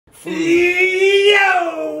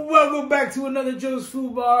Yo, welcome back to another Joe's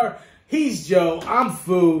FuBar. He's Joe, I'm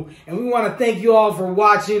Fu, and we want to thank you all for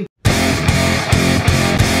watching.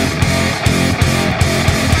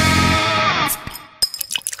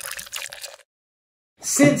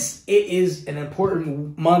 Since it is an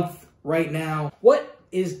important month right now, what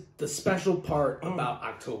is the special part about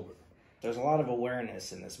October? There's a lot of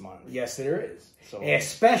awareness in this month. Yes, there is. So,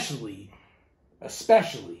 especially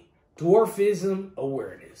dwarfism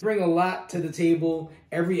awareness. Bring a lot to the table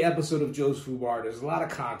every episode of Joe's FuBar. There's a lot of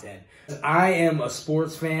content. I am a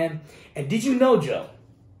sports fan. And did you know, Joe,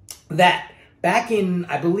 that back in,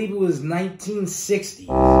 I believe it was 1960s.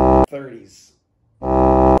 30s.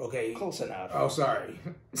 Okay. Close enough. Oh, sorry.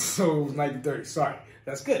 So it was 1930s. Sorry.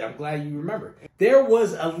 That's good. I'm glad you remember. There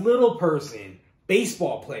was a little person,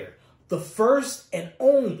 baseball player. The first and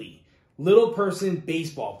only little person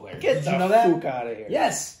baseball player. Get Did you know that? Fuck out of here.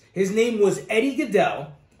 Yes. His name was Eddie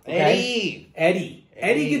Gaedel. Okay? Eddie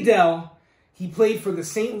Gaedel. He played for the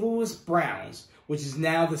St. Louis Browns, which is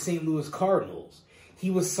now the St. Louis Cardinals.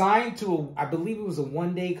 He was signed to, I believe it was a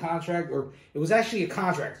one-day contract, or it was actually a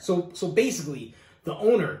contract. So basically, the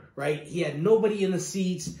owner, right, he had nobody in the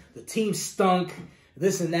seats. The team stunk.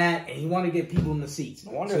 This and that, and he wanted to get people in the seats.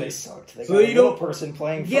 No wonder they sucked. They so got a little person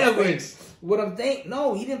playing first base. What I'm thinking,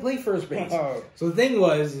 no, he didn't play first base. Oh. So the thing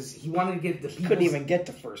was, he wanted to get the people. He couldn't even get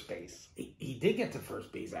to first base. He did get to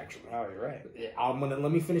first base, actually. Oh, you're right.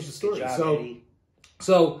 Let me finish the story. Good job, Eddie.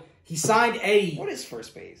 So he signed Eddie. What is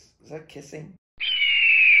first base? Is that kissing?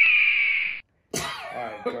 All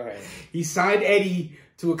right, go ahead. He signed Eddie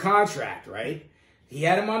to a contract, right? He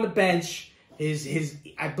had him on the bench.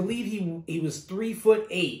 I believe he was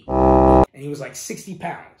 3'8", and he was like 60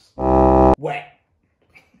 pounds. Wet.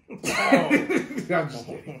 I'm just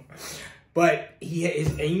kidding. But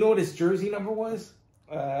and you know what his jersey number was?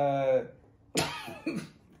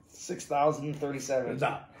 6,037.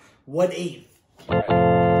 No, 1/8.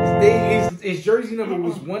 Right. His jersey number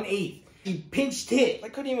was 1/8. He pinched hit. I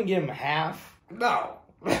couldn't even give him half. No.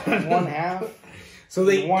 1/2. So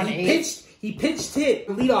he pinched hit,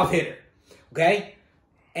 the leadoff hitter. Okay?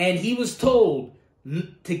 And he was told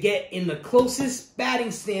to get in the closest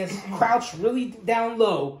batting stance, crouch really down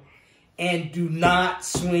low, and do not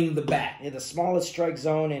swing the bat. Yeah, the smallest strike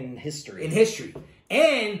zone in history.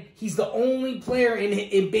 And he's the only player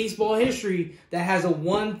in baseball history that has a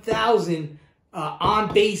 1,000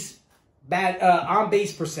 on base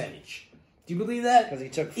percentage. Do you believe that? Because he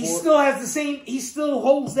took 4. He still has the same. He still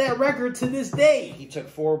holds that record to this day. He took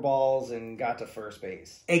 4 balls and got to first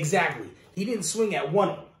base. Exactly. He didn't swing at one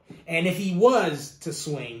of them. And if he was to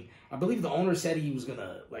swing, I believe the owner said he was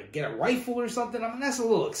gonna get a rifle or something. I mean, that's a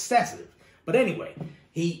little excessive. But anyway,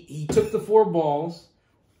 he took the 4 balls,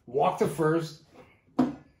 walked to first,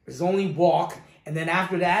 his only walk, and then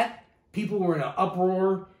after that, people were in an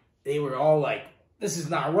uproar. They were all like, this is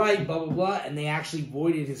not right, blah, blah, blah. And they actually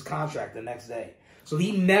voided his contract the next day. So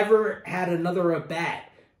he never had another at-bat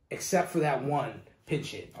except for that one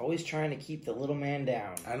pinch hit. Always trying to keep the little man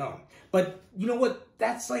down. I know. But you know what?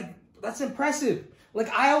 That's impressive. Like,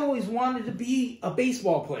 I always wanted to be a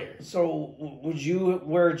baseball player. So would you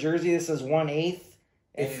wear a jersey that says 1/8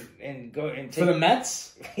 and go and take for the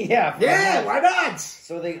Mets? Yeah. Yeah, why not?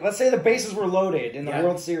 So let's say the bases were loaded in the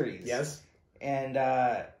World Series. Yes. And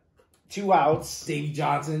 2 outs. Davey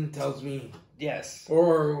Johnson tells me. Yes.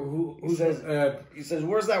 Or who says? He says,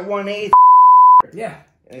 "Where's that 1/8?" Yeah.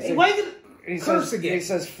 Hey, why did he curse says, again? He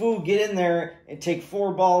says, "Fu, get in there and take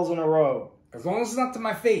 4 balls in a row." As long as it's not to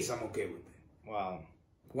my face, I'm okay with it. Wow.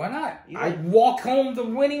 Why not? I'd walk home the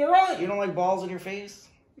winning run. You don't like balls in your face?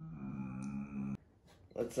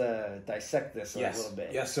 Let's dissect this a little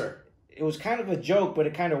bit. Yes, sir. It was kind of a joke, but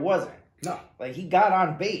it kind of wasn't. No. Like, he got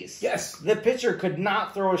on base. Yes. The pitcher could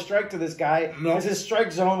not throw a strike to this guy because his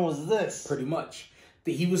strike zone was this. Pretty much.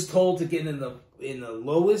 He was told to get in the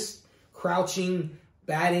lowest crouching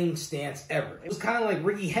batting stance ever. It was kind of like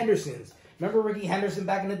Ricky Henderson's. Remember Ricky Henderson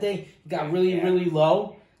back in the day? He got really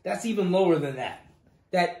low. That's even lower than that.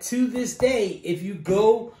 That to this day, if you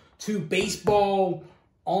go to Baseball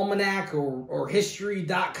Almanac or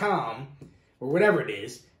History.com or whatever it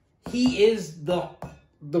is, he is the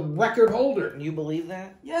record holder. You believe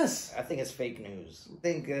that? Yes. I think it's fake news.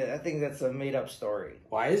 I think that's a made up story.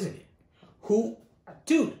 Why isn't it?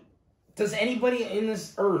 Dude, does anybody in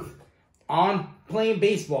this earth on playing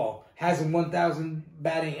baseball has a 1,000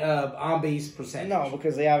 batting on base percentage? No,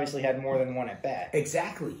 because they obviously had more than one at bat.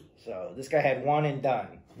 Exactly. So this guy had one and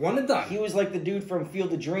done. One and done. He was like the dude from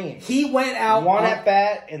Field of Dreams. He went out one at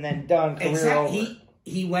bat and then done. Career over.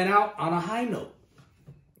 He went out on a high note.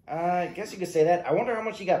 I guess you could say that. I wonder how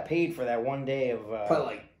much he got paid for that one day of... But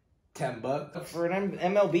like $10 for an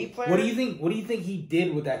MLB player. What do you think? What do you think he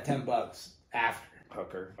did with that $10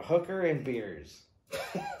 after? A hooker and beers.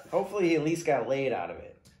 Hopefully, he at least got laid out of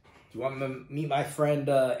it. Do you want to meet my friend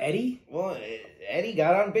Eddie? Well, Eddie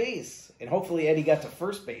got on base, and hopefully Eddie got to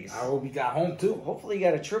first base. I hope he got home too. Hopefully, he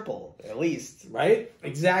got a triple at least. Right?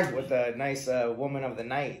 Exactly. With a nice woman of the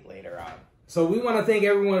night later on. So we want to thank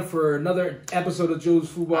everyone for another episode of Joe's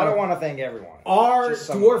FuBar. I don't want to thank everyone. Our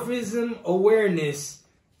dwarfism awareness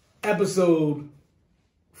episode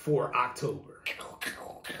for October.